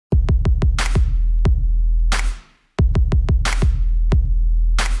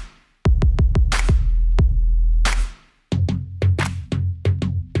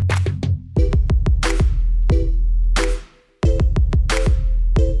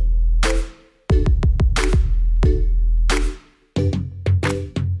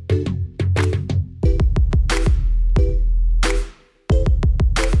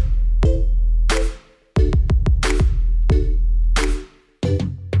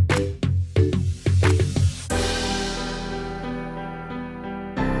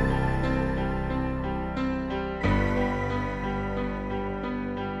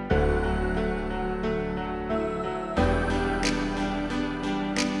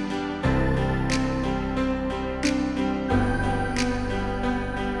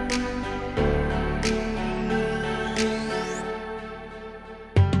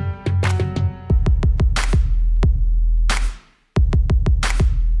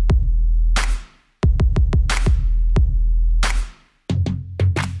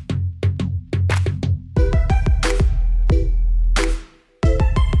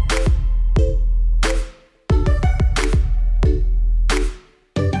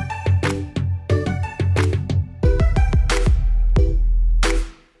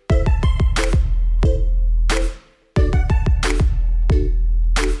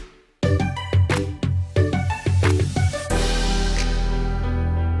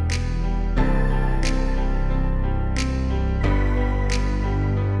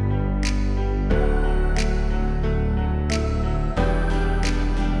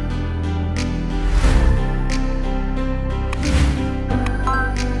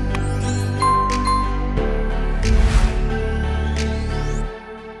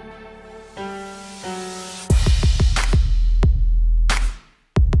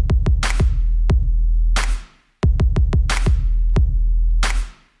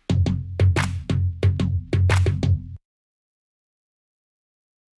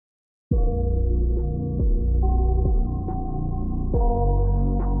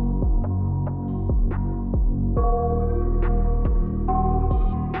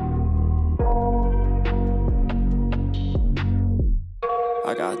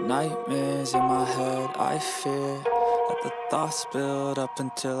got nightmares in my head, I fear that the thoughts build up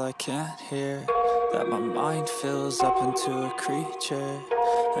until I can't hear, that my mind fills up into a creature,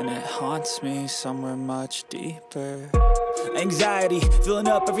 and it haunts me somewhere much deeper. Anxiety, filling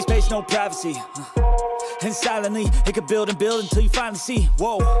up every space, no privacy. And silently, it could build and build until you finally see,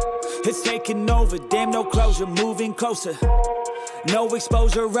 whoa, it's taking over, damn, no closure, moving closer. No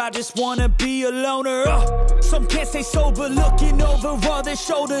exposure, I just wanna be a loner. Some can't stay sober, looking over all their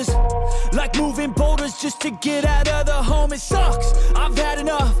shoulders, like moving boulders just to get out of the home. It sucks, I've had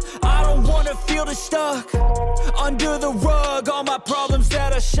enough, I don't wanna feel the stuck under the rug, all my problems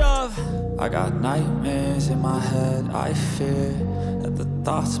that I shove. I got nightmares in my head, I fear that the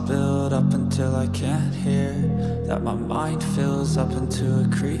thoughts build up until I can't hear, that my mind fills up into a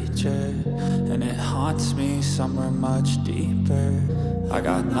creature, and it haunts me somewhere much deeper. I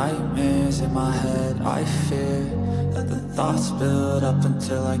got nightmares in my head, I fear that the thoughts build up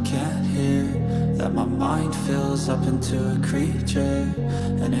until I can't hear, that my mind fills up into a creature,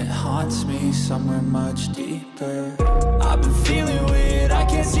 and it haunts me somewhere much deeper. I've been feeling weird, I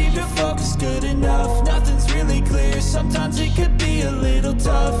can't seem to focus good enough. Nothing's really clear, sometimes it could be a little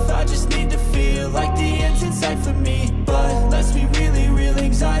tough. I just need to feel like the end's in sight for me, but let's be really real,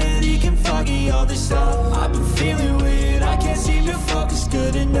 anxiety can foggy all this stuff. I've been feeling weird, I can't seem to focus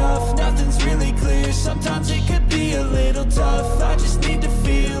good enough. Nothing's really clear, sometimes it could be a little tough. I just need to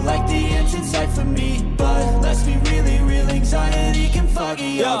feel like the end's in sight for me, but let's be really real, anxiety can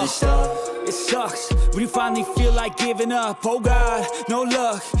foggy all this stuff. It sucks when you finally feel like giving up. Oh God, no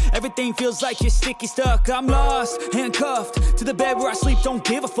luck, everything feels like you're sticky stuck. I'm lost, handcuffed to the bed where I sleep, don't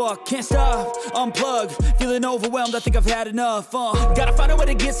give a fuck. Can't stop, unplug, feeling overwhelmed, I think I've had enough. Gotta find a way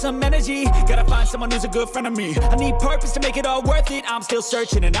to get some energy, gotta find someone who's a good friend of me. I need purpose to make it all worth it, I'm still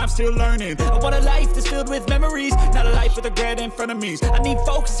searching and I'm still learning. I want a life that's filled with memories, not a life with regret and frenemies. I need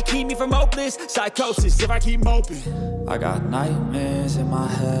focus to keep me from hopeless psychosis if I keep moping. I got nightmares in my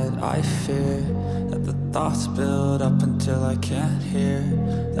head, I fear that the thoughts build up until I can't hear,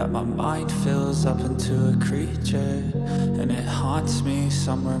 that my mind fills up into a creature, and it haunts me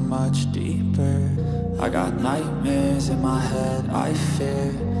somewhere much deeper. I got nightmares in my head, I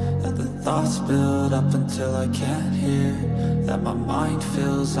fear that the thoughts build up until I can't hear, that my mind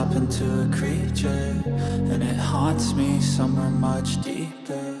fills up into a creature, and it haunts me somewhere much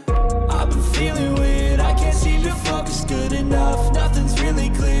deeper. I've been feeling weird, I can't seem to focus good enough. Nothing's really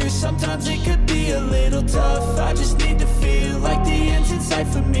clear, sometimes it could be a little tough. I just need to feel like the end's in sight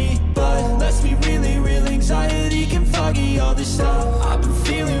for me, but let's be really real, anxiety can foggy all this stuff. I've been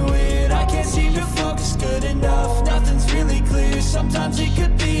feeling weird, I can't seem to focus good enough. Nothing's really clear, sometimes it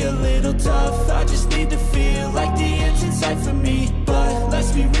could be a little tough. I just need to feel like the end's in sight for me, but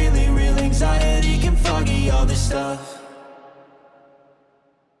let's be really real, anxiety can foggy all this stuff.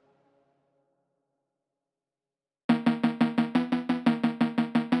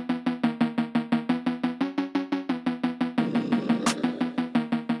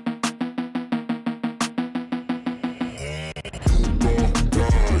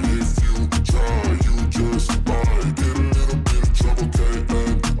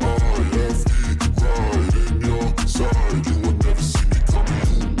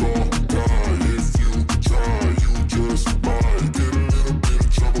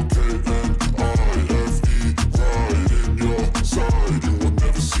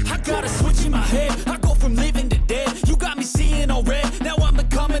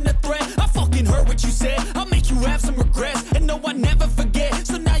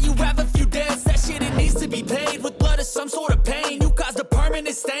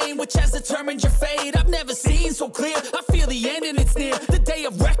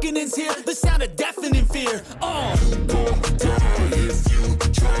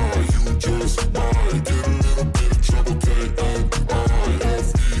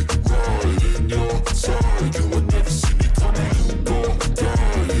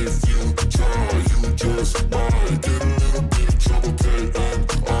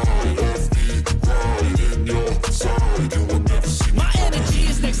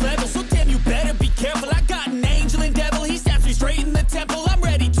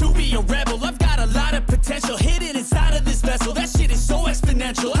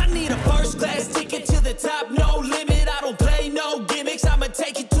 I need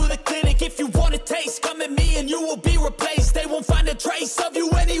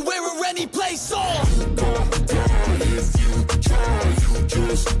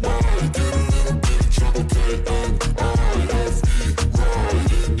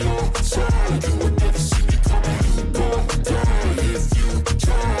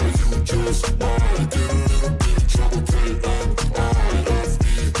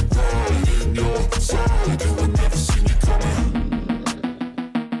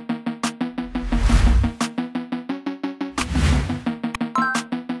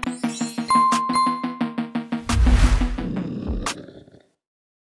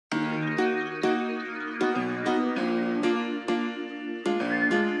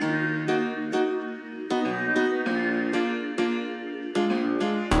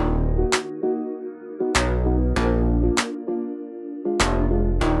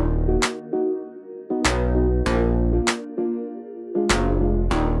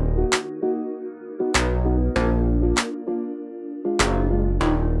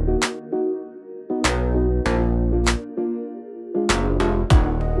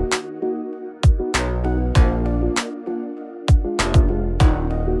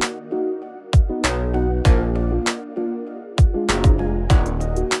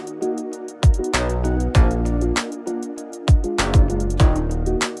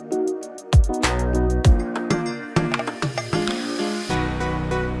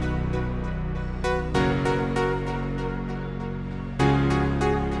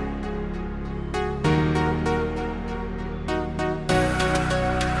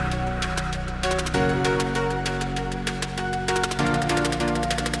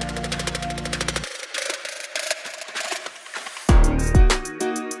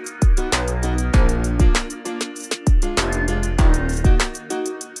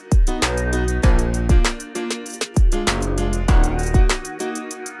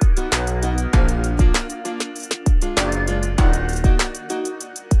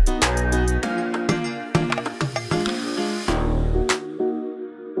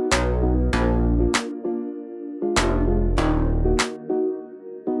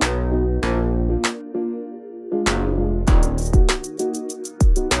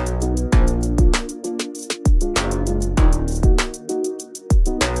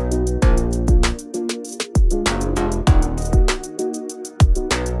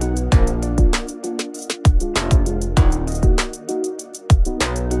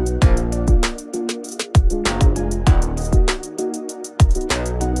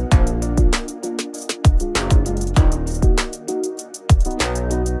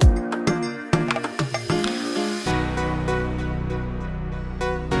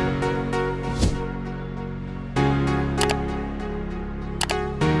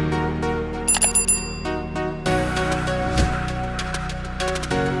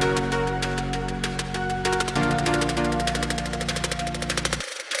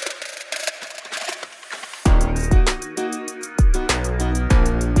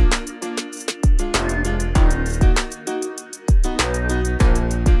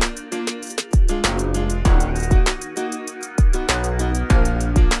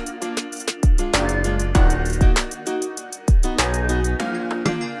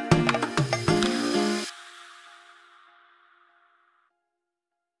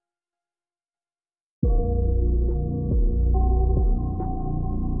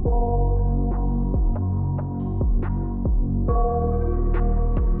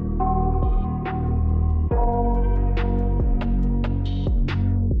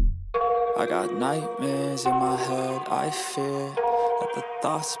nightmares in my head, I fear that the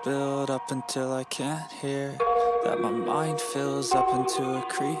thoughts build up until I can't hear, that my mind fills up into a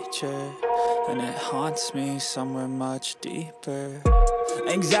creature, and it haunts me somewhere much deeper.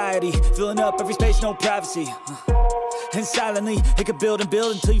 Anxiety, filling up every space, no privacy. And silently, it could build and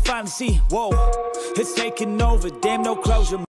build until you finally see, whoa, it's taking over, damn, no closure.